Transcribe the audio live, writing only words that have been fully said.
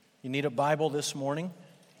You need a Bible this morning.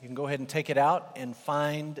 You can go ahead and take it out and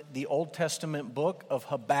find the Old Testament book of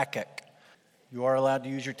Habakkuk. You are allowed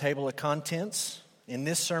to use your table of contents in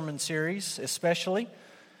this sermon series, especially.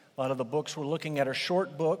 A lot of the books we're looking at are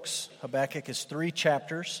short books. Habakkuk is 3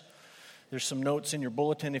 chapters. There's some notes in your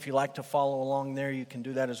bulletin. If you like to follow along there, you can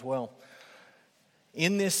do that as well.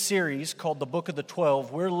 In this series called the Book of the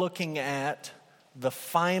 12, we're looking at the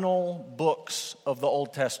final books of the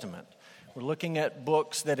Old Testament. We're looking at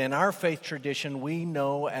books that in our faith tradition we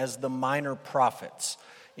know as the minor prophets.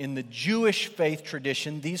 In the Jewish faith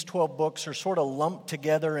tradition, these 12 books are sort of lumped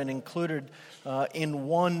together and included in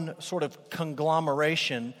one sort of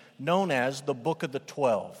conglomeration known as the Book of the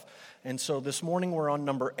 12. And so this morning we're on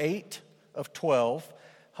number 8 of 12,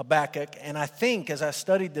 Habakkuk. And I think, as I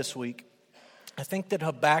studied this week, I think that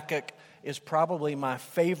Habakkuk is probably my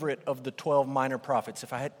favorite of the 12 minor prophets.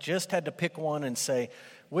 If I had to pick one and say,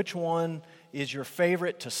 which one is your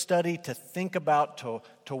favorite to study, to think about,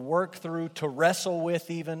 to work through, to wrestle with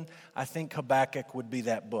even, I think Habakkuk would be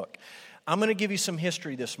that book. I'm going to give you some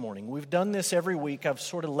history this morning. We've done this every week. I've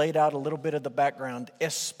sort of laid out a little bit of the background,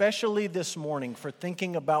 especially this morning for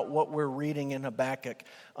thinking about what we're reading in Habakkuk,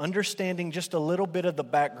 understanding just a little bit of the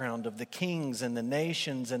background of the kings and the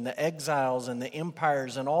nations and the exiles and the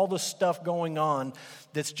empires and all the stuff going on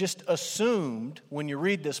that's just assumed when you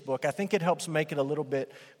read this book. I think it helps make it a little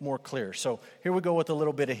bit more clear. So here we go with a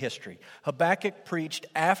little bit of history. Habakkuk preached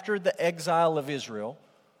after the exile of Israel.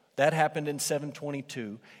 That happened in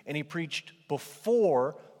 722, and he preached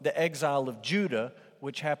before the exile of Judah,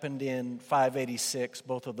 which happened in 586,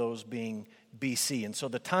 both of those being BC. And so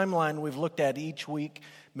the timeline we've looked at each week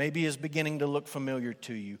maybe is beginning to look familiar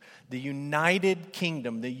to you. The united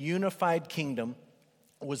kingdom, the unified kingdom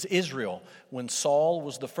was Israel when Saul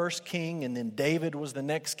was the first king, and then David was the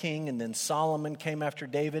next king, and then Solomon came after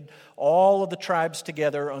David. All of the tribes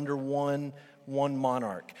together under one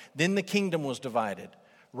monarch. Then the kingdom was divided.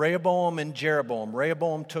 Rehoboam and Jeroboam.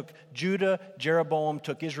 Rehoboam took Judah, Jeroboam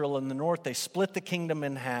took Israel in the north. They split the kingdom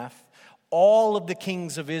in half. All of the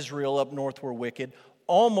kings of Israel up north were wicked.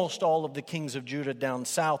 Almost all of the kings of Judah down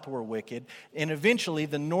south were wicked. And eventually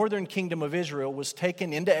the northern kingdom of Israel was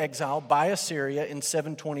taken into exile by Assyria in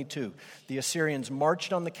 722. The Assyrians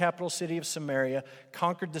marched on the capital city of Samaria,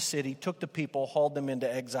 conquered the city, took the people, hauled them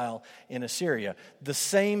into exile in Assyria. The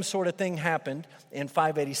same sort of thing happened in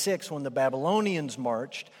 586 when the Babylonians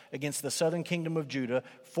marched against the southern kingdom of Judah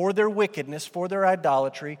for their wickedness, for their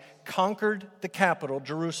idolatry, conquered the capital,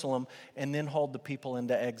 Jerusalem, and then hauled the people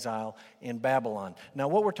into exile in Babylon. Now,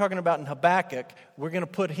 what we're talking about in Habakkuk, we're going to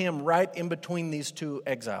put him right in between these two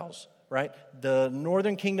exiles, right? The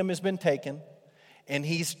northern kingdom has been taken, and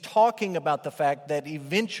he's talking about the fact that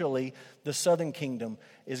eventually the southern kingdom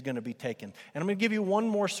is going to be taken. And I'm going to give you one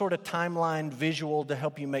more sort of timeline visual to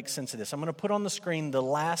help you make sense of this. I'm going to put on the screen the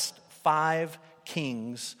last 5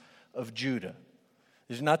 kings of Judah.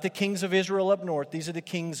 These are not the kings of Israel up north. These are the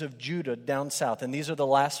kings of Judah down south. And these are the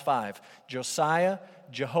last 5. Josiah,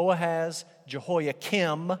 Jehoahaz,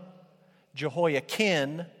 Jehoiakim,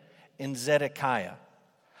 Jehoiakim, and Zedekiah.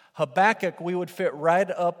 Habakkuk, we would fit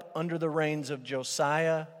right up under the reigns of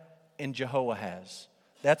Josiah and Jehoahaz.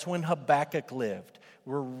 That's when Habakkuk lived.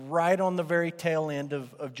 We're right on the very tail end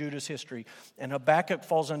of Judah's history. And Habakkuk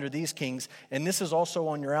falls under these kings. And this is also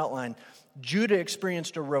on your outline. Judah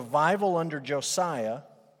experienced a revival under Josiah,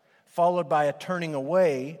 followed by a turning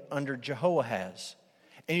away under Jehoahaz.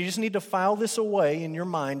 And you just need to file this away in your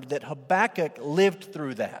mind that Habakkuk lived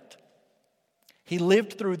through that. He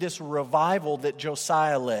lived through this revival that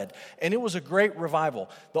Josiah led. And it was a great revival.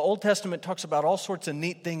 The Old Testament talks about all sorts of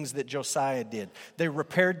neat things that Josiah did. They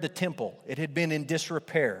repaired the temple. It had been in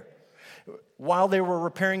disrepair. While they were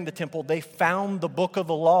repairing the temple, they found the book of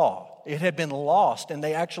the law. It had been lost, and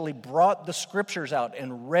they actually brought the scriptures out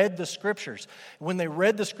and read the scriptures. When they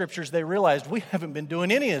read the scriptures, they realized, we haven't been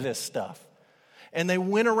doing any of this stuff. And they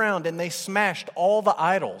went around and they smashed all the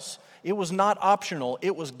idols. It was not optional.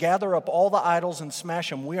 It was gather up all the idols and smash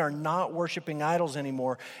them. We are not worshiping idols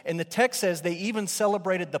anymore. And the text says they even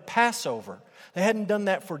celebrated the Passover. They hadn't done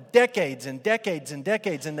that for decades and decades and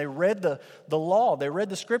decades. And they read the law. They read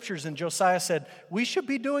the scriptures. And Josiah said, we should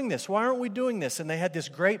be doing this. Why aren't we doing this? And they had this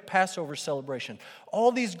great Passover celebration.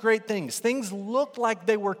 All these great things. Things looked like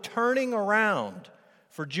they were turning around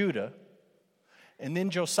for Judah. And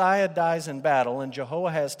then Josiah dies in battle, and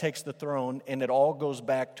Jehoahaz takes the throne, and it all goes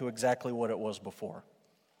back to exactly what it was before.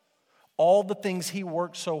 All the things he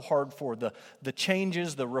worked so hard for, the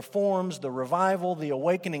changes, the reforms, the revival, the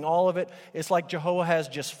awakening, all of it, it's like Jehoahaz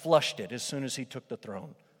just flushed it as soon as he took the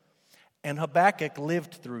throne. And Habakkuk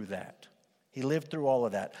lived through that. He lived through all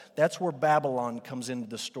of that. That's where Babylon comes into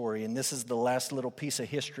the story, and this is the last little piece of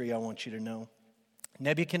history I want you to know.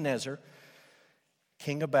 Nebuchadnezzar,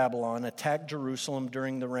 king of Babylon, attacked Jerusalem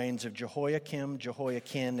during the reigns of Jehoiakim,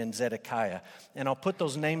 Jehoiakim, and Zedekiah. And I'll put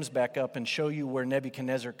those names back up and show you where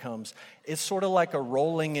Nebuchadnezzar comes. It's sort of like a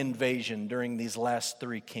rolling invasion during these last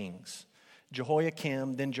three kings.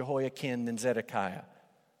 Jehoiakim, then Jehoiakim, then Zedekiah.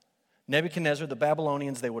 Nebuchadnezzar, the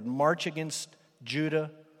Babylonians, they would march against Judah.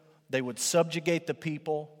 They would subjugate the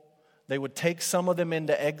people. They would take some of them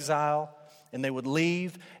into exile. And they would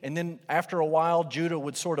leave, and then after a while, Judah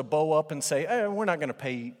would sort of bow up and say, hey, we're not going to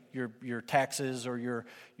pay your taxes or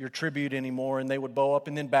your tribute anymore. And they would bow up,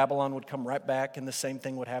 and then Babylon would come right back, and the same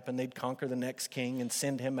thing would happen. They'd conquer the next king and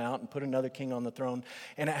send him out and put another king on the throne.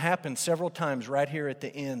 And it happened several times right here at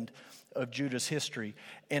the end of Judah's history.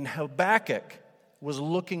 And Habakkuk was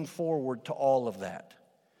looking forward to all of that.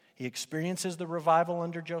 He experiences the revival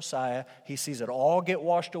under Josiah. He sees it all get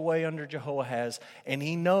washed away under Jehoahaz. And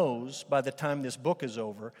he knows, by the time this book is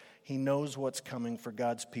over, he knows what's coming for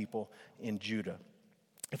God's people in Judah.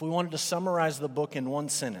 If we wanted to summarize the book in one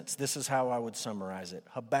sentence, this is how I would summarize it.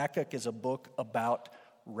 Habakkuk is a book about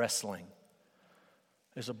wrestling.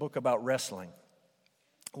 It's a book about wrestling.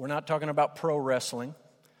 We're not talking about pro wrestling.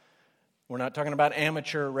 We're not talking about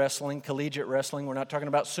amateur wrestling, collegiate wrestling. We're not talking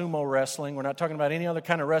about sumo wrestling. We're not talking about any other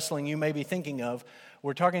kind of wrestling you may be thinking of.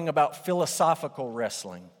 We're talking about philosophical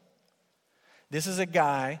wrestling. This is a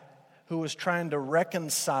guy who was trying to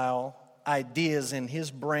reconcile ideas in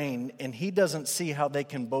his brain, and he doesn't see how they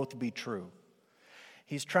can both be true.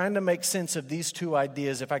 He's trying to make sense of these two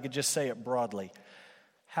ideas, if I could just say it broadly.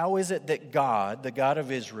 How is it that God, the God of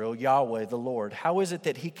Israel, Yahweh, the Lord, how is it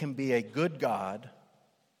that he can be a good God,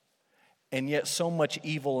 and yet so much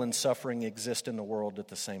evil and suffering exist in the world at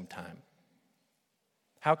the same time?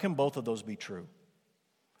 How can both of those be true?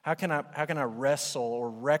 How can I wrestle or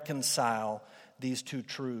reconcile these two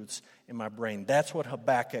truths in my brain? That's what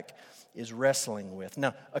Habakkuk is wrestling with.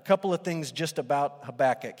 Now, a couple of things just about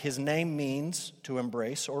Habakkuk. His name means to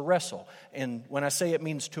embrace or wrestle. And when I say it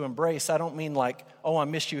means to embrace, I don't mean like, oh, I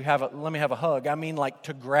miss you, let me have a hug. I mean like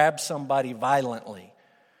to grab somebody violently.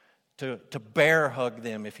 To bear hug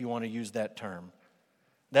them, if you want to use that term.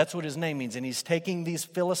 That's what his name means. And he's taking these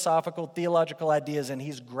philosophical, theological ideas and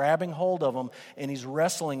he's grabbing hold of them and he's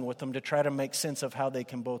wrestling with them to try to make sense of how they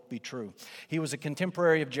can both be true. He was a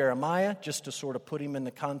contemporary of Jeremiah, just to sort of put him in the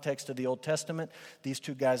context of the Old Testament. These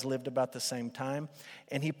two guys lived about the same time.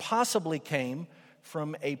 And he possibly came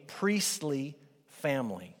from a priestly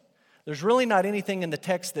family. There's really not anything in the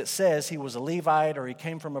text that says he was a Levite or he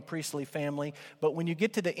came from a priestly family. But when you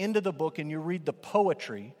get to the end of the book and you read the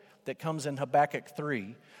poetry that comes in Habakkuk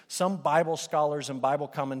 3, some Bible scholars and Bible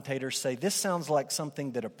commentators say this sounds like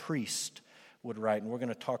something that a priest would write. And we're going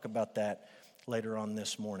to talk about that later on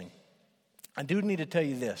this morning. I do need to tell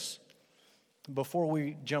you this before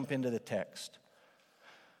we jump into the text.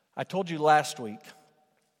 I told you last week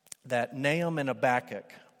that Nahum and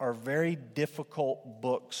Habakkuk are very difficult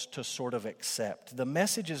books to sort of accept. The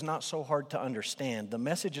message is not so hard to understand. The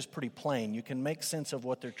message is pretty plain. You can make sense of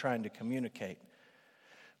what they're trying to communicate.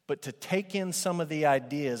 But to take in some of the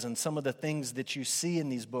ideas and some of the things that you see in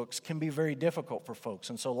these books can be very difficult for folks.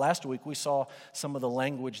 And so last week we saw some of the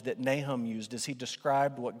language that Nahum used as he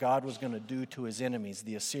described what God was going to do to his enemies,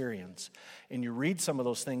 the Assyrians. And you read some of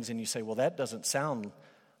those things and you say, well, that doesn't sound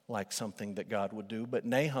like something that God would do, but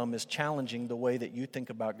Nahum is challenging the way that you think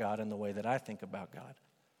about God and the way that I think about God.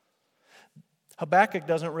 Habakkuk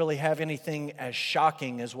doesn't really have anything as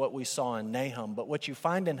shocking as what we saw in Nahum, but what you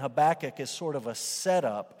find in Habakkuk is sort of a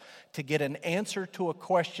setup to get an answer to a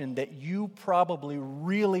question that you probably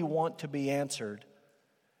really want to be answered,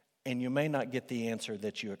 and you may not get the answer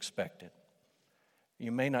that you expected.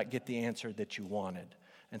 You may not get the answer that you wanted.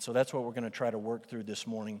 And so that's what we're going to try to work through this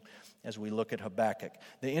morning as we look at Habakkuk.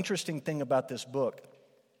 The interesting thing about this book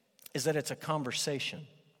is that it's a conversation.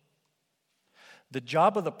 The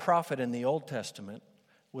job of the prophet in the Old Testament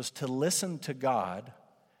was to listen to God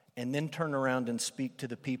and then turn around and speak to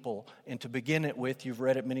the people. And to begin it with, you've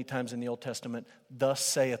read it many times in the Old Testament, thus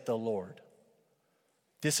saith the Lord.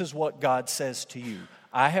 This is what God says to you.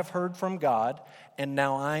 I have heard from God, and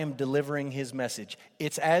now I am delivering his message.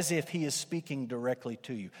 It's as if he is speaking directly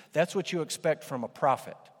to you. That's what you expect from a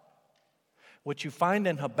prophet. What you find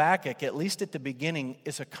in Habakkuk, at least at the beginning,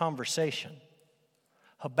 is a conversation.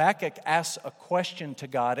 Habakkuk asks a question to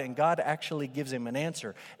God, and God actually gives him an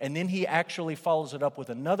answer. And then he actually follows it up with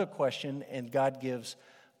another question, and God gives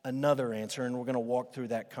another answer. And we're going to walk through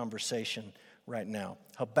that conversation right now.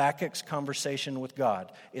 Habakkuk's conversation with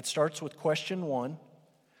God. It starts with question 1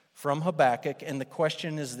 from Habakkuk, and the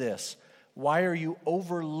question is this: Why are you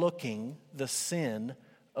overlooking the sin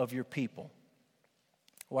of your people?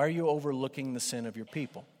 Why are you overlooking the sin of your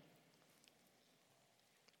people?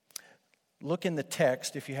 Look in the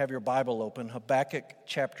text, if you have your Bible open, Habakkuk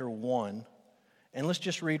chapter 1, and let's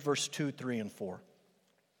just read verse 2, 3, and 4.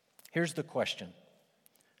 Here's the question.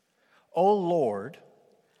 O Lord,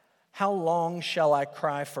 how long shall I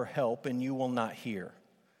cry for help and you will not hear?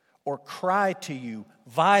 Or cry to you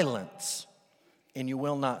violence and you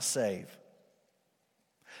will not save?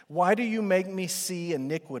 Why do you make me see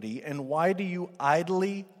iniquity and why do you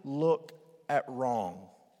idly look at wrong?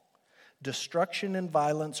 Destruction and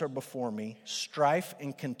violence are before me, strife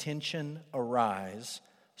and contention arise.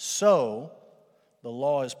 So the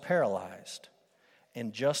law is paralyzed,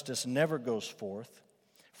 and justice never goes forth.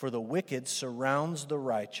 For the wicked surrounds the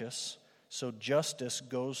righteous, so justice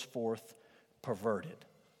goes forth perverted.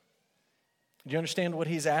 Do you understand what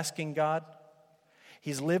he's asking God?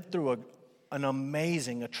 He's lived through an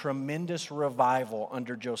amazing, a tremendous revival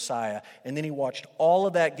under Josiah, and then he watched all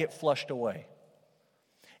of that get flushed away.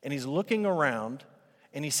 And he's looking around,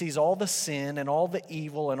 and he sees all the sin and all the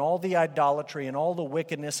evil and all the idolatry and all the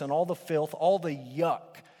wickedness and all the filth, all the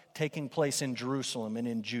yuck taking place in Jerusalem and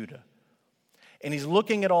in Judah. And he's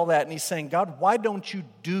looking at all that, and he's saying, God, why don't you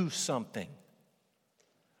do something?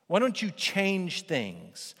 Why don't you change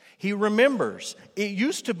things? He remembers it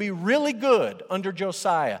used to be really good under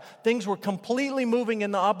Josiah. Things were completely moving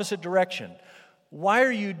in the opposite direction. Why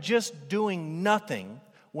are you just doing nothing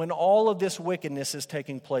when all of this wickedness is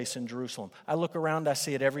taking place in Jerusalem? I look around, I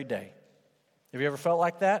see it every day. Have you ever felt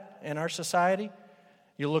like that in our society?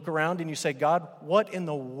 You look around and you say, God, what in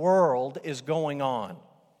the world is going on?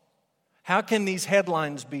 How can these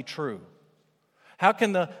headlines be true? How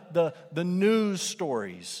can the news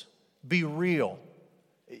stories be real?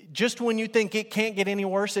 Just when you think it can't get any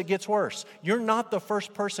worse, it gets worse. You're not the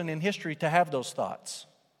first person in history to have those thoughts.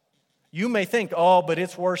 You may think, oh, but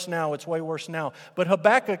it's worse now, it's way worse now. But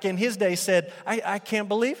Habakkuk in his day said, I can't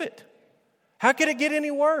believe it. How could it get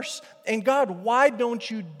any worse? And God, why don't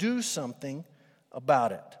you do something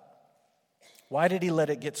about it? Why did he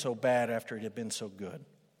let it get so bad after it had been so good?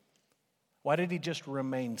 Why did he just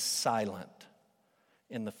remain silent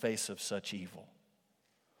in the face of such evil?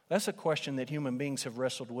 That's a question that human beings have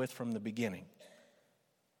wrestled with from the beginning.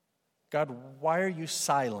 God, why are you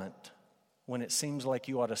silent when it seems like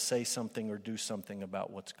you ought to say something or do something about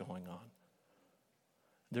what's going on?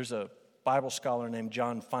 There's a Bible scholar named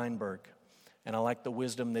John Feinberg, and I like the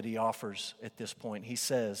wisdom that he offers at this point. He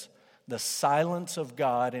says, the silence of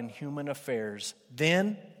God in human affairs,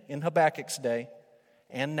 then, in Habakkuk's day,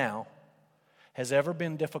 and now, has ever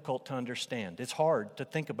been difficult to understand. It's hard to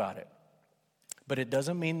think about it. But it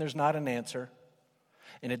doesn't mean there's not an answer,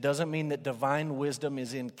 and it doesn't mean that divine wisdom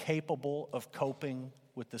is incapable of coping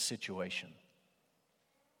with the situation.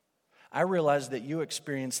 I realize that you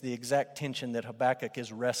experience the exact tension that Habakkuk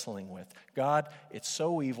is wrestling with. God, it's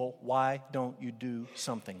so evil. Why don't you do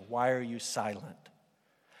something? Why are you silent?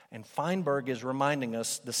 And Feinberg is reminding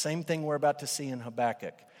us the same thing we're about to see in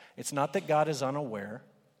Habakkuk. It's not that God is unaware.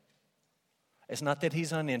 It's not that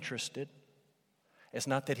he's uninterested. It's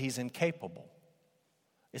not that he's incapable.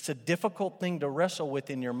 It's a difficult thing to wrestle with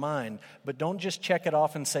in your mind, but don't just check it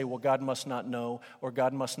off and say, well, God must not know, or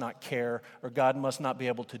God must not care, or God must not be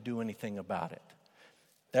able to do anything about it.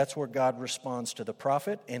 That's where God responds to the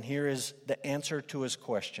prophet, and here is the answer to his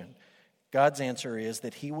question. God's answer is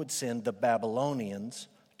that he would send the Babylonians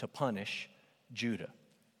to punish Judah.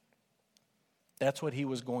 That's what he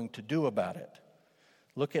was going to do about it.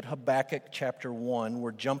 Look at Habakkuk chapter 1.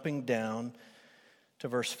 We're jumping down to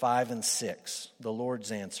verse 5 and 6, the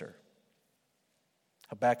Lord's answer.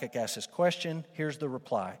 Habakkuk asks his question. Here's the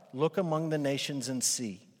reply. Look among the nations and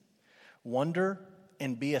see. Wonder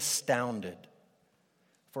and be astounded.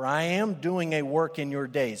 For I am doing a work in your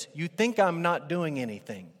days. You think I'm not doing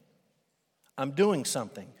anything. I'm doing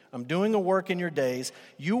something. I'm doing a work in your days.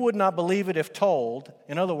 You would not believe it if told.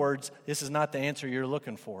 In other words, this is not the answer you're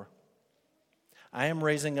looking for. I am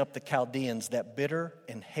raising up the Chaldeans, that bitter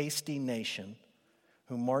and hasty nation,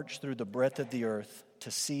 who march through the breadth of the earth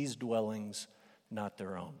to seize dwellings not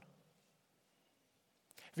their own.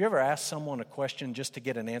 Have you ever asked someone a question just to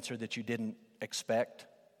get an answer that you didn't expect?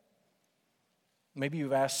 Maybe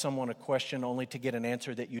you've asked someone a question only to get an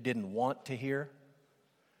answer that you didn't want to hear,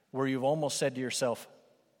 where you've almost said to yourself,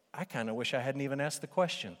 I kind of wish I hadn't even asked the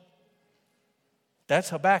question. That's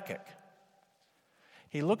Habakkuk.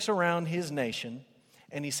 He looks around his nation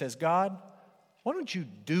and he says, God, why don't you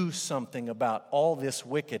do something about all this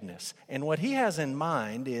wickedness? And what he has in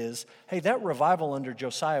mind is, hey, that revival under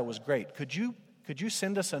Josiah was great. Could you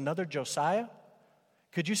send us another Josiah?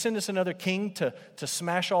 Could you send us another king to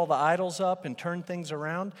smash all the idols up and turn things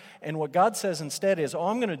around? And what God says instead is,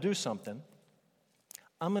 I'm going to do something.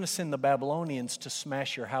 I'm going to send the Babylonians to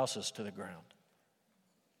smash your houses to the ground.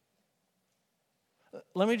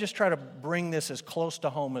 Let me just try to bring this as close to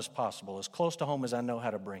home as possible, as close to home as I know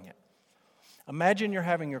how to bring it. Imagine you're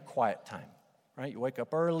having your quiet time, right? You wake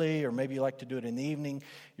up early, or maybe you like to do it in the evening.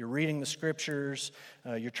 You're reading the scriptures.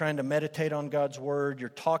 You're trying to meditate on God's word. You're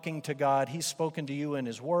talking to God. He's spoken to you in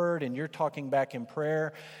His word, and you're talking back in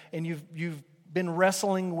prayer. And you've been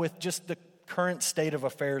wrestling with just the current state of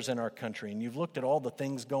affairs in our country, and you've looked at all the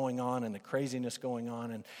things going on and the craziness going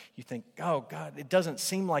on, and you think, oh God, it doesn't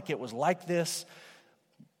seem like it was like this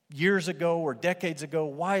years ago or decades ago.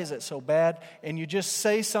 Why is it so bad? And you just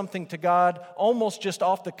say something to God, almost just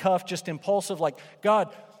off the cuff, just impulsive, like,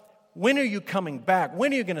 God, when are you coming back?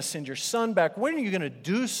 When are you going to send your son back? When are you going to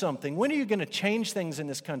do something? When are you going to change things in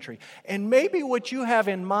this country? And maybe what you have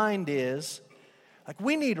in mind is, like,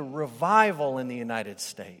 we need a revival in the United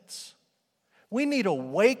States. We need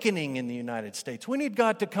awakening in the United States. We need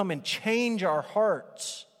God to come and change our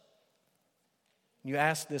hearts. You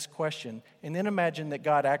ask this question, and then imagine that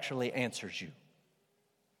God actually answers you.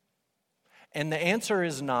 And the answer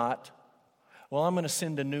is not, well, I'm going to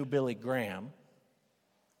send a new Billy Graham.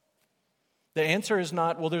 The answer is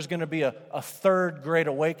not, well, there's going to be a third great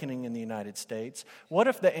awakening in the United States. What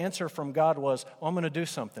if the answer from God was, well, I'm going to do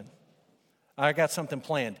something. I got something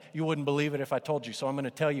planned. You wouldn't believe it if I told you, so I'm going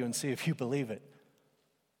to tell you and see if you believe it.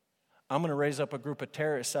 I'm going to raise up a group of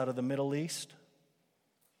terrorists out of the Middle East.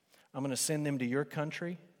 I'm going to send them to your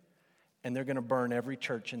country, and they're going to burn every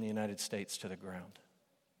church in the United States to the ground.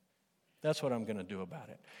 That's what I'm going to do about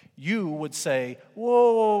it. You would say,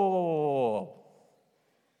 whoa, whoa, whoa, whoa, whoa.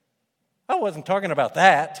 I wasn't talking about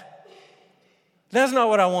that. That's not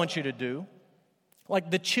what I want you to do. Like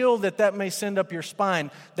the chill that may send up your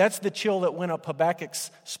spine, that's the chill that went up Habakkuk's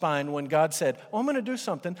spine when God said, oh, I'm going to do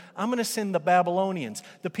something. I'm going to send the Babylonians,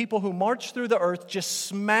 the people who march through the earth just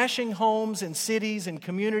smashing homes and cities and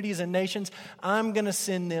communities and nations. I'm going to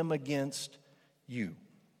send them against you.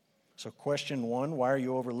 So question 1, why are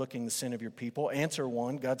you overlooking the sin of your people? Answer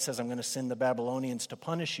 1, God says, I'm going to send the Babylonians to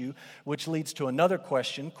punish you, which leads to another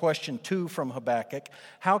question. Question 2 from Habakkuk,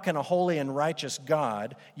 how can a holy and righteous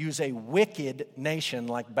God use a wicked nation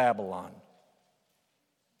like Babylon?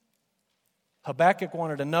 Habakkuk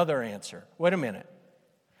wanted another answer. Wait a minute.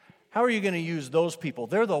 How are you going to use those people?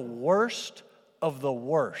 They're the worst of the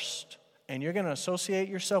worst, and you're going to associate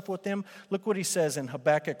yourself with them? Look what he says in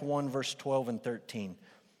Habakkuk 1, verse 12 and 13.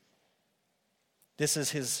 This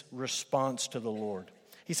is his response to the Lord.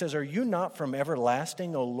 He says, are you not from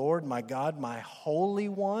everlasting, O Lord, my God, my Holy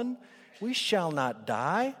One? We shall not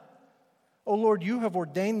die. O Lord, you have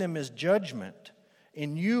ordained them as judgment.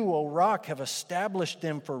 In you, O Rock, have established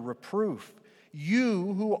them for reproof.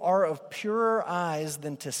 You who are of purer eyes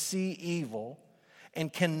than to see evil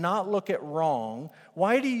and cannot look at wrong,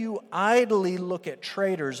 why do you idly look at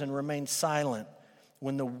traitors and remain silent?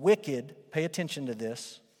 When the wicked, pay attention to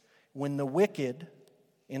this, when the wicked,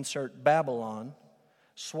 insert Babylon,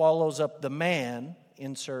 swallows up the man,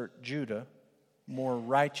 insert Judah, more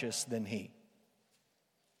righteous than he.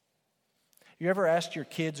 You ever asked your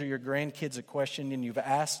kids or your grandkids a question and you've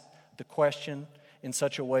asked the question in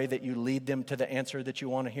such a way that you lead them to the answer that you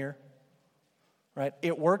want to hear? Right?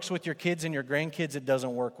 It works with your kids and your grandkids. It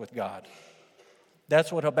doesn't work with God. That's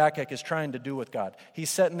what Habakkuk is trying to do with God. He's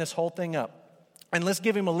setting this whole thing up. And let's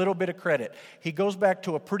give him a little bit of credit. He goes back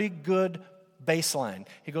to a pretty good baseline.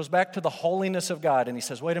 He goes back to the holiness of God, and he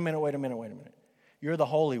says, wait a minute. You're the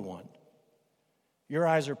Holy One. Your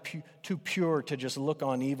eyes are too pure to just look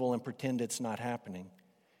on evil and pretend it's not happening.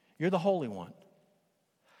 You're the Holy One.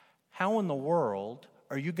 How in the world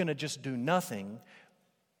are you going to just do nothing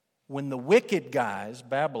when the wicked guys,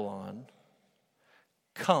 Babylon,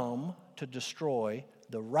 come to destroy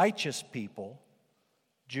the righteous people,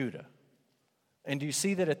 Judah? And do you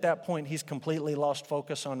see that at that point he's completely lost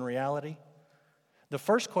focus on reality? The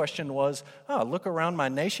first question was, look around my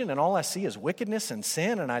nation and all I see is wickedness and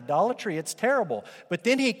sin and idolatry. It's terrible. But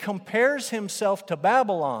then he compares himself to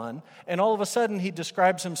Babylon, and all of a sudden he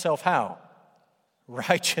describes himself how?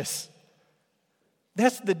 Righteous.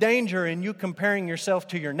 That's the danger in you comparing yourself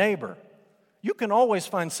to your neighbor. You can always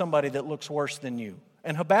find somebody that looks worse than you.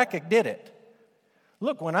 And Habakkuk did it.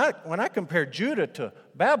 Look, when I compare Judah to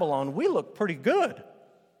Babylon, we look pretty good.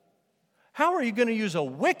 How are you going to use a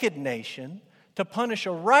wicked nation to punish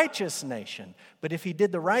a righteous nation? But if he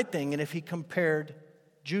did the right thing, and if he compared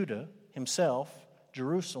Judah himself,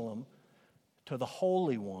 Jerusalem, to the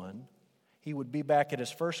Holy One, he would be back at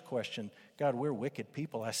his first question. God, we're wicked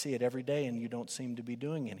people. I see it every day, and you don't seem to be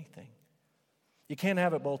doing anything. You can't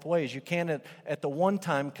have it both ways. You can't at the one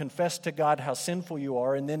time confess to God how sinful you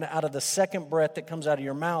are, and then out of the second breath that comes out of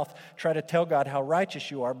your mouth, try to tell God how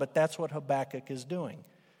righteous you are, but that's what Habakkuk is doing.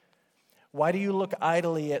 Why do you look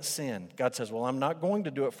idly at sin? God says, well, I'm not going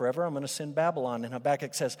to do it forever. I'm going to send Babylon. And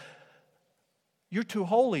Habakkuk says, you're too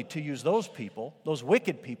holy to use those people, those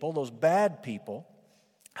wicked people, those bad people.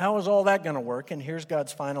 How is all that going to work? And here's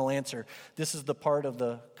God's final answer. This is the part of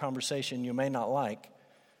the conversation you may not like.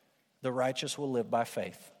 The righteous will live by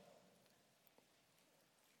faith.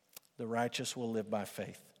 The righteous will live by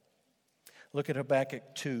faith. Look at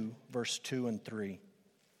Habakkuk 2, verse 2 and 3.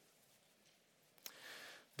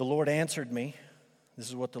 The Lord answered me. This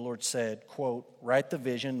is what the Lord said, quote, write the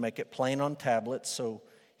vision, make it plain on tablets so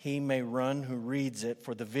he may run who reads it.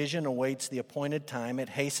 For the vision awaits the appointed time. It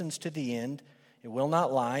hastens to the end. It will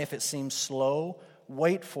not lie. If it seems slow,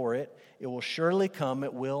 wait for it. It will surely come.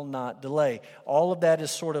 It will not delay. All of that is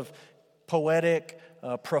sort of poetic,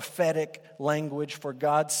 prophetic language for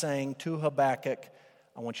God saying to Habakkuk,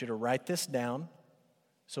 I want you to write this down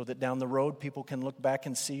so that down the road people can look back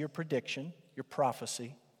and see your prediction, your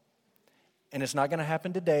prophecy. And it's not going to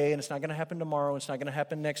happen today, and it's not going to happen tomorrow, and it's not going to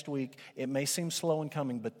happen next week. It may seem slow in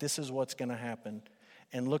coming, but this is what's going to happen.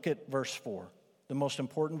 And look at verse 4, the most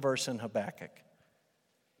important verse in Habakkuk.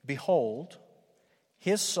 Behold,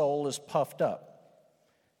 his soul is puffed up.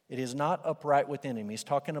 It is not upright within him. He's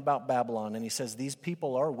talking about Babylon, and he says, these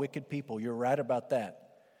people are wicked people. You're right about that.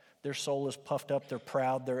 Their soul is puffed up. They're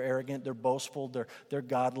proud. They're arrogant. They're boastful. They're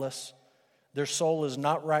godless. Their soul is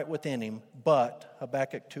not right within him, but,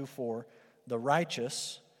 Habakkuk 2:4, the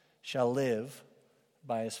righteous shall live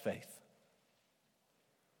by his faith.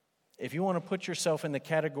 If you want to put yourself in the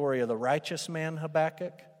category of the righteous man,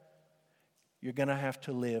 Habakkuk, you're going to have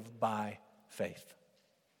to live by faith.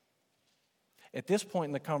 At this point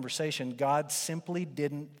in the conversation, God simply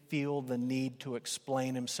didn't feel the need to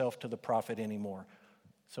explain himself to the prophet anymore.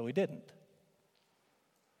 So he didn't.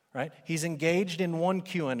 Right? He's engaged in one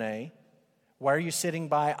Q&A. Why are you sitting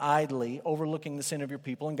by idly, overlooking the sin of your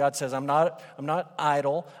people? And God says, I'm not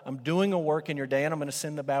idle. I'm doing a work in your day, and I'm going to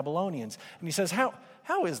send the Babylonians. And he says, how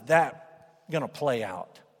is that going to play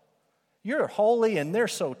out? You're holy, and they're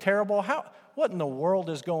so terrible. What in the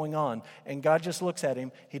world is going on? And God just looks at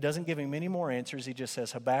him. He doesn't give him any more answers. He just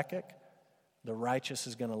says, Habakkuk, the righteous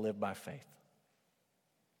is going to live by faith.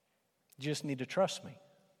 You just need to trust me.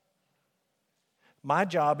 My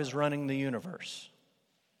job is running the universe.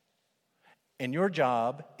 And your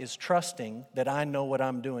job is trusting that I know what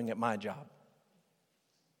I'm doing at my job.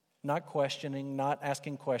 Not questioning, not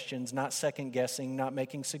asking questions, not second guessing, not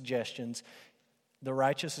making suggestions. The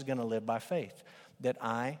righteous is going to live by faith, that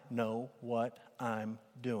I know what I'm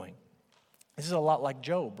doing. This is a lot like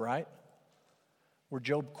Job, right? Where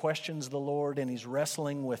Job questions the Lord and he's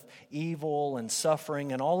wrestling with evil and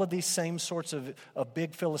suffering and all of these same sorts of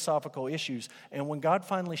big philosophical issues. And when God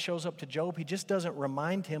finally shows up to Job, he just doesn't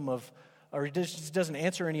remind him or he just doesn't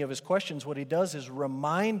answer any of his questions. What he does is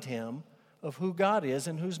remind him of who God is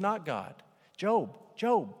and who's not God. Job,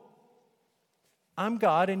 I'm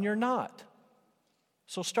God and you're not.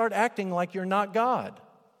 So start acting like you're not God.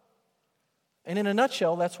 And in a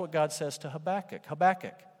nutshell, that's what God says to Habakkuk.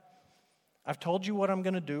 Habakkuk, I've told you what I'm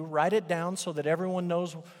going to do. Write it down so that everyone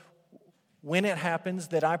knows when it happens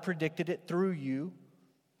that I predicted it through you.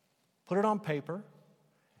 Put it on paper.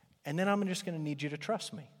 And then I'm just going to need you to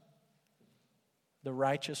trust me. The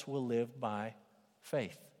righteous will live by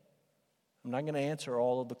faith. I'm not going to answer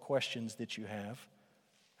all of the questions that you have.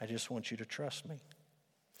 I just want you to trust me.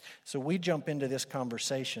 So we jump into this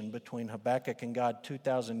conversation between Habakkuk and God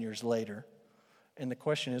 2,000 years later. And the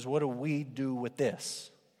question is, what do we do with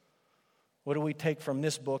this? What do we take from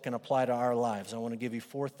this book and apply to our lives? I want to give you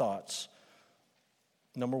 4 thoughts.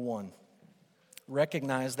 Number 1,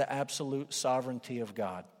 recognize the absolute sovereignty of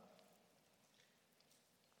God.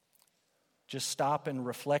 Just stop and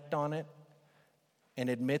reflect on it and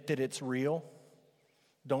admit that it's real.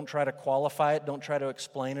 Don't try to qualify it. Don't try to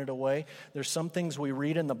explain it away. There's some things we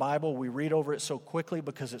read in the Bible, we read over it so quickly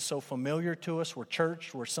because it's so familiar to us. We're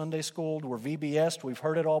churched, we're Sunday schooled, we're VBS'd, we've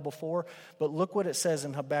heard it all before. But look what it says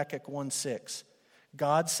in Habakkuk 1:6.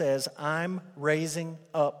 God says, I'm raising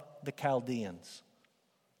up the Chaldeans,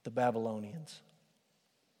 the Babylonians.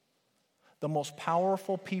 The most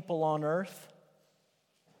powerful people on earth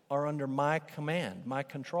are under my command, my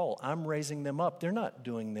control. I'm raising them up. They're not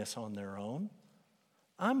doing this on their own.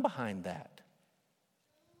 I'm behind that.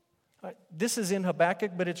 This is in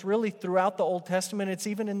Habakkuk, but it's really throughout the Old Testament. It's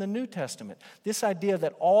even in the New Testament. This idea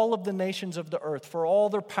that all of the nations of the earth, for all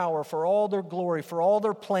their power, for all their glory, for all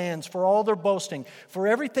their plans, for all their boasting, for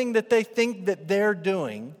everything that they think that they're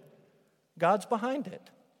doing, God's behind it.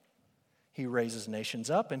 He raises nations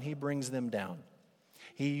up and He brings them down.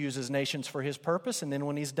 He uses nations for His purpose, and then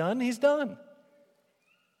when He's done, He's done.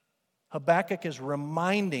 Habakkuk is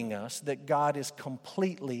reminding us that God is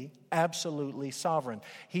completely, absolutely sovereign.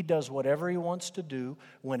 He does whatever He wants to do,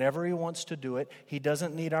 whenever He wants to do it. He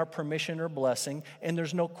doesn't need our permission or blessing, and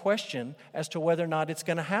there's no question as to whether or not it's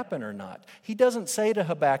going to happen or not. He doesn't say to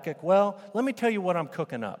Habakkuk, well, let me tell you what I'm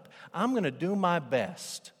cooking up. I'm going to do my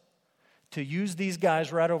best to use these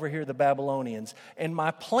guys right over here, the Babylonians, and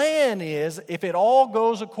my plan is, if it all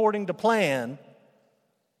goes according to plan,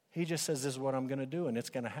 he just says, this is what I'm going to do, and it's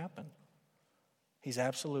going to happen. He's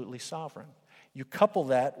absolutely sovereign. You couple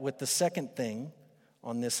that with the second thing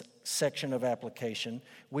on this section of application,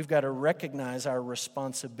 we've got to recognize our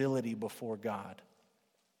responsibility before God.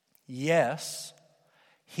 Yes,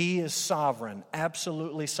 He is sovereign,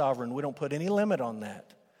 absolutely sovereign. We don't put any limit on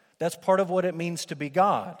that. That's part of what it means to be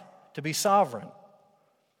God, to be sovereign.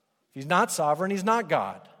 If He's not sovereign, He's not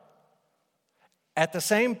God. At the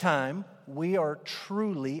same time, we are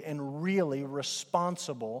truly and really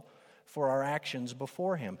responsible for our actions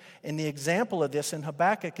before Him. And the example of this in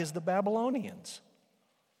Habakkuk is the Babylonians.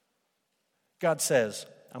 God says,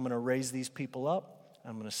 I'm going to raise these people up.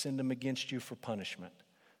 I'm going to send them against you for punishment.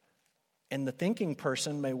 And the thinking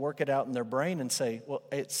person may work it out in their brain and say, well,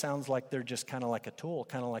 it sounds like they're just kind of like a tool,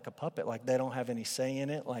 kind of like a puppet, like they don't have any say in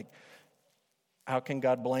it. Like, how can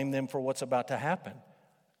God blame them for what's about to happen?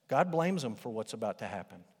 God blames them for what's about to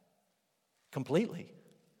happen. Completely.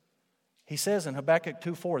 He says in Habakkuk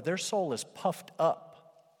 2:4, their soul is puffed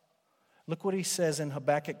up. Look what he says in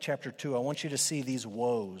Habakkuk chapter 2. I want you to see these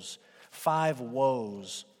woes. 5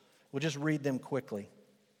 woes. We'll just read them quickly.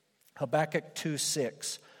 Habakkuk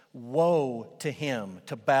 2:6. Woe to him,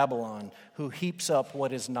 to Babylon, who heaps up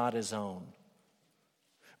what is not his own.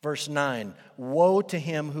 Verse 9. Woe to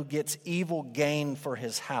him who gets evil gain for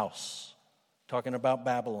his house. Talking about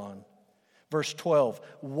Babylon. Verse 12,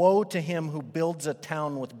 woe to him who builds a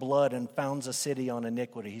town with blood and founds a city on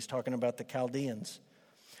iniquity. He's talking about the Chaldeans.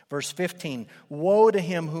 Verse 15, woe to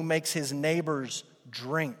him who makes his neighbors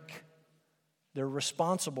drink. They're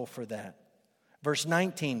responsible for that. Verse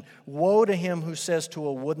 19, woe to him who says to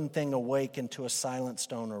a wooden thing, awake, and to a silent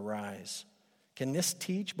stone, arise. Can this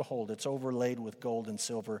teach? Behold, it's overlaid with gold and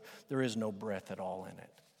silver. There is no breath at all in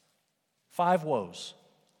it. 5 woes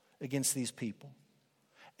against these people.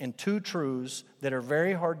 And 2 truths that are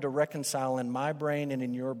very hard to reconcile in my brain and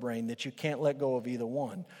in your brain that you can't let go of either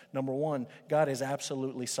one. Number 1, God is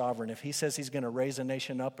absolutely sovereign. If He says He's going to raise a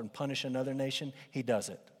nation up and punish another nation, He does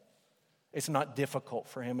it. It's not difficult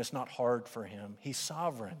for Him. It's not hard for Him. He's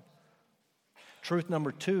sovereign. Truth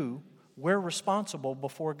number 2, we're responsible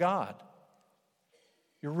before God.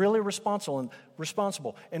 You're really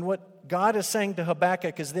responsible. And what God is saying to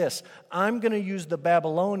Habakkuk is this: I'm going to use the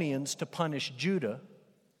Babylonians to punish Judah.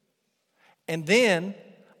 And then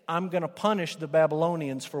I'm going to punish the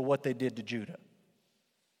Babylonians for what they did to Judah.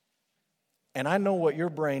 And I know what your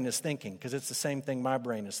brain is thinking, because it's the same thing my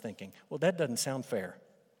brain is thinking. Well, that doesn't sound fair.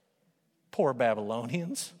 Poor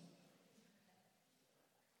Babylonians.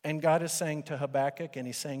 And God is saying to Habakkuk, and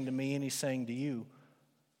He's saying to me, and He's saying to you,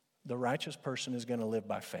 the righteous person is going to live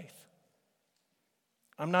by faith.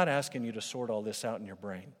 I'm not asking you to sort all this out in your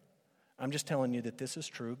brain. I'm just telling you that this is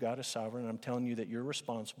true. God is sovereign. And I'm telling you that you're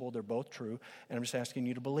responsible. They're both true. And I'm just asking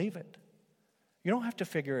you to believe it. You don't have to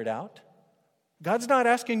figure it out. God's not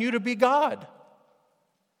asking you to be God.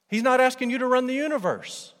 He's not asking you to run the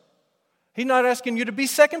universe. He's not asking you to be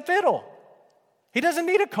second fiddle. He doesn't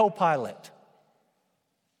need a co-pilot.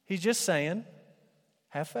 He's just saying,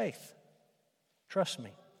 have faith. Trust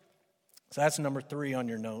me. So that's number 3 on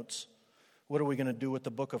your notes. What are we going to do with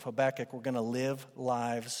the book of Habakkuk? We're going to live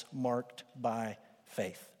lives marked by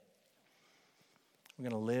faith. We're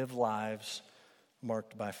going to live lives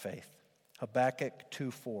marked by faith. Habakkuk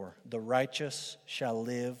 2:4, the righteous shall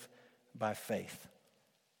live by faith.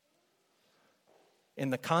 In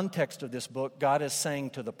the context of this book, God is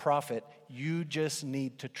saying to the prophet, you just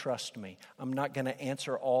need to trust me. I'm not going to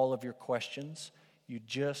answer all of your questions. You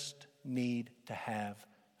just need to have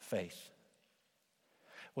faith.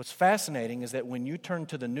 What's fascinating is that when you turn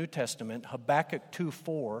to the New Testament, Habakkuk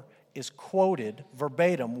 2:4 is quoted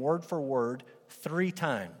verbatim, word for word, 3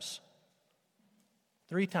 times.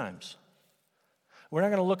 3 times. We're not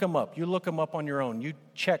going to look them up. You look them up on your own. You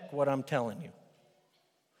check what I'm telling you.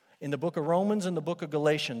 In the book of Romans and the book of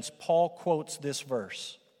Galatians, Paul quotes this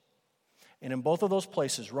verse. And in both of those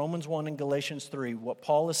places, Romans 1 and Galatians 3, what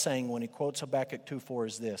Paul is saying when he quotes Habakkuk 2:4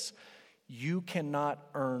 is this: you cannot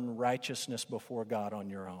earn righteousness before God on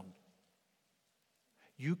your own.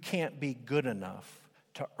 You can't be good enough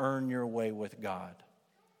to earn your way with God.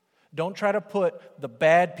 Don't try to put the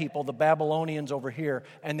bad people, the Babylonians, over here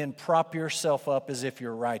and then prop yourself up as if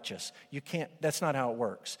you're righteous. You can't. That's not how it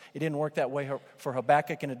works. It didn't work that way for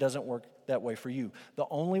Habakkuk, and it doesn't work that way for you. The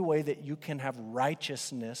only way that you can have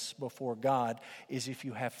righteousness before God is if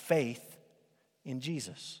you have faith in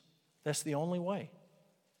Jesus. That's the only way.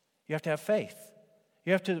 You have to have faith.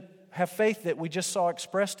 You have to have faith that we just saw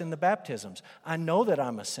expressed in the baptisms. I know that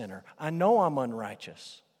I'm a sinner. I know I'm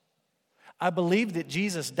unrighteous. I believe that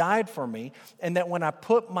Jesus died for me, and that when I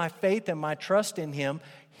put my faith and my trust in Him,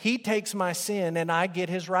 He takes my sin and I get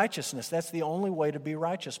His righteousness. That's the only way to be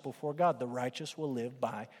righteous before God. The righteous will live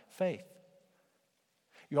by faith.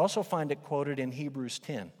 You also find it quoted in Hebrews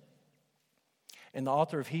 10. And the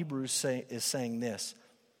author of Hebrews is saying this: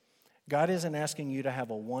 God isn't asking you to have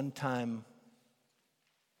a one-time,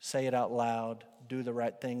 say it out loud, do the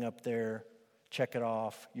right thing up there, check it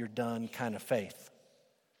off, you're done kind of faith.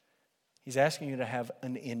 He's asking you to have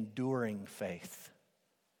an enduring faith,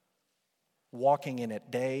 walking in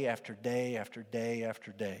it day after day after day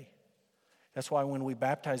after day. That's why when we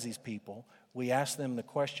baptize these people, we ask them the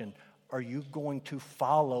question, are you going to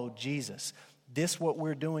follow Jesus? This, what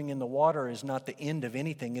we're doing in the water, is not the end of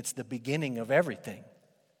anything. It's the beginning of everything.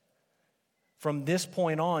 From this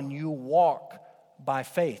point on, you walk by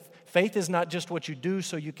faith. Faith is not just what you do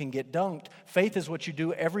so you can get dunked. Faith is what you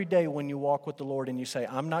do every day when you walk with the Lord and you say,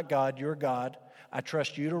 I'm not God, you're God. I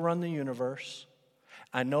trust you to run the universe.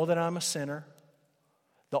 I know that I'm a sinner.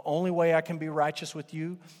 The only way I can be righteous with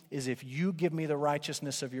you is if you give me the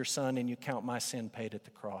righteousness of your Son and you count my sin paid at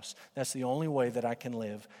the cross. That's the only way that I can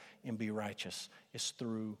live and be righteous, is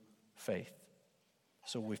through faith.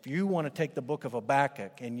 So if you want to take the book of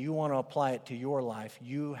Habakkuk and you want to apply it to your life,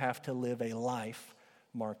 you have to live a life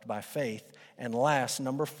marked by faith. And last,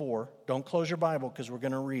 number 4, don't close your Bible because we're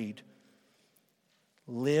going to read.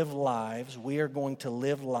 Live lives. We are going to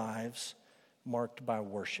live lives marked by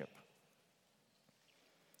worship.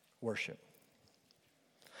 Worship.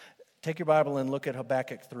 Take your Bible and look at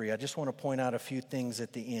Habakkuk 3. I just want to point out a few things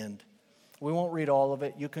at the end. We won't read all of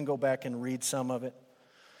it. You can go back and read some of it.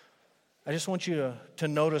 I just want you to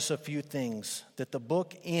notice a few things. That the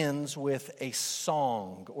book ends with a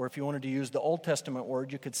song, or if you wanted to use the Old Testament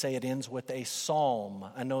word, you could say it ends with a psalm.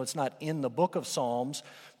 I know it's not in the book of Psalms,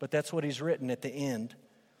 but that's what he's written at the end.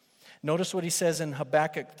 Notice what he says in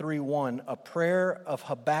Habakkuk 3:1, a prayer of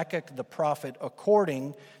Habakkuk the prophet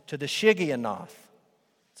according to the Shigionoth.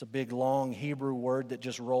 It's a big, long Hebrew word that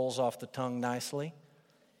just rolls off the tongue nicely.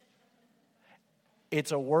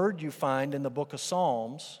 It's a word you find in the book of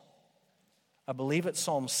Psalms, I believe it's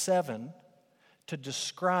Psalm 7, to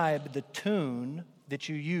describe the tune that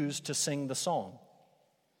you use to sing the song.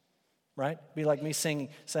 Right? Be like me saying,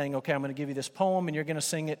 okay, I'm going to give you this poem and you're going to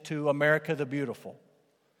sing it to America the Beautiful.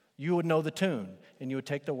 You would know the tune and you would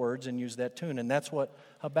take the words and use that tune. And that's what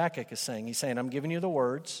Habakkuk is saying. He's saying, I'm giving you the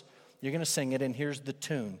words, you're going to sing it, and here's the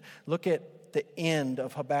tune. Look at the end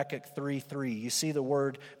of Habakkuk 3:3. You see the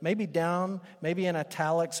word maybe down, maybe in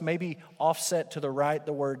italics, maybe offset to the right,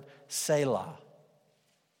 the word Selah.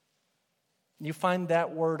 You find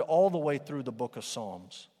that word all the way through the book of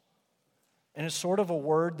Psalms. And it's sort of a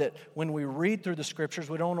word that when we read through the scriptures,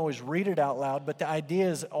 we don't always read it out loud, but the idea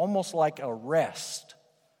is almost like a rest,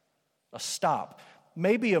 a stop.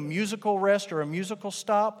 Maybe a musical rest or a musical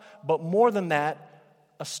stop, but more than that,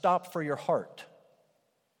 a stop for your heart.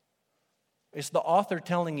 It's the author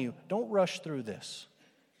telling you, don't rush through this.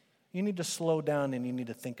 You need to slow down and you need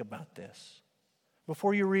to think about this.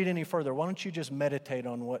 Before you read any further, why don't you just meditate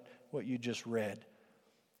on what you just read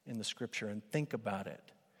in the scripture and think about it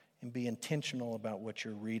and be intentional about what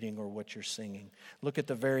you're reading or what you're singing. Look at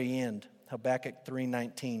the very end, Habakkuk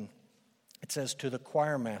 3:19. It says, to the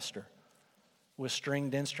choir master with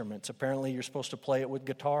stringed instruments. Apparently you're supposed to play it with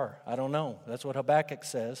guitar. I don't know. That's what Habakkuk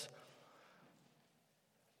says.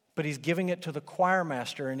 But he's giving it to the choir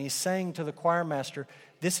master, and he's saying to the choir master,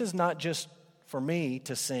 this is not just for me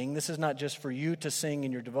to sing. This is not just for you to sing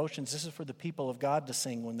in your devotions. This is for the people of God to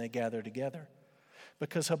sing when they gather together.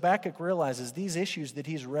 Because Habakkuk realizes these issues that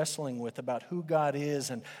he's wrestling with about who God is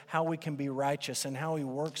and how we can be righteous and how he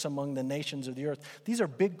works among the nations of the earth. These are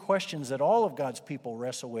big questions that all of God's people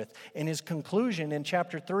wrestle with. And his conclusion in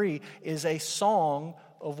chapter 3 is a song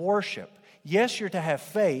of worship. Yes, you're to have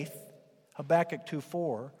faith, Habakkuk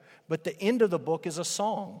 2:4, but the end of the book is a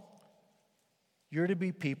song. You're to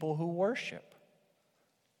be people who worship.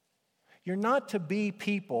 You're not to be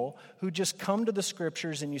people who just come to the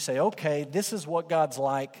Scriptures and you say, okay, this is what God's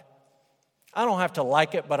like. I don't have to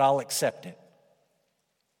like it, but I'll accept it.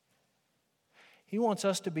 He wants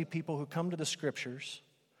us to be people who come to the Scriptures.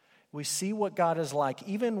 We see what God is like,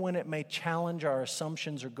 even when it may challenge our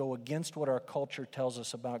assumptions or go against what our culture tells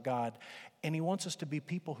us about God. And He wants us to be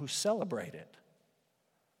people who celebrate it,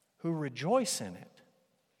 who rejoice in it,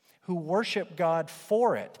 who worship God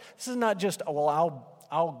for it. This is not just, well,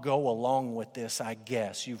 I'll go along with this, I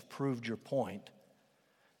guess. You've proved your point.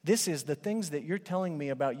 This is the things that you're telling me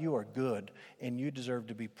about you are good, and you deserve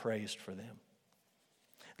to be praised for them.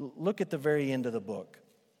 Look at the very end of the book.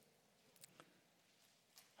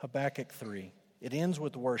 Habakkuk 3. It ends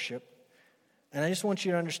with worship. And I just want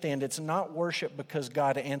you to understand, it's not worship because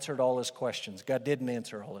God answered all his questions. God didn't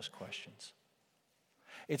answer all his questions.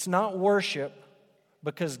 It's not worship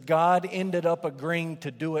because God ended up agreeing to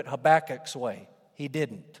do it Habakkuk's way. He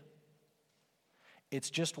didn't. It's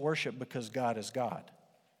just worship because God is God.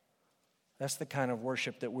 That's the kind of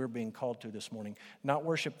worship that we're being called to this morning. Not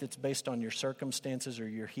worship that's based on your circumstances or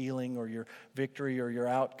your healing or your victory or your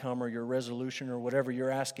outcome or your resolution or whatever you're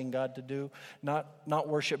asking God to do. Not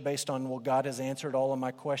worship based on, well, God has answered all of my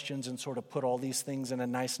questions and sort of put all these things in a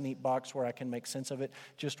nice, neat box where I can make sense of it.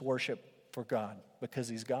 Just worship for God because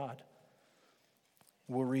he's God.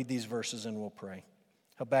 We'll read these verses and we'll pray.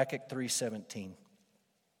 Habakkuk 3:17.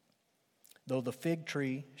 Though the fig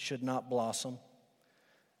tree should not blossom,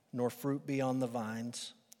 nor fruit be on the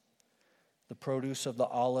vines, the produce of the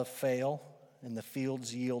olive fail, and the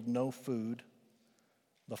fields yield no food,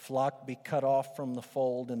 the flock be cut off from the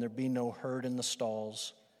fold, and there be no herd in the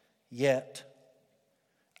stalls, yet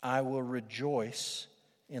I will rejoice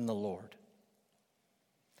in the Lord.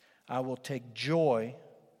 I will take joy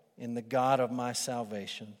in the God of my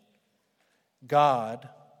salvation. God,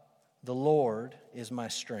 the Lord, is my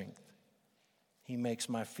strength. He makes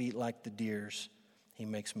my feet like the deer's. He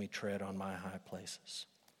makes me tread on my high places.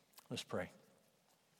 Let's pray.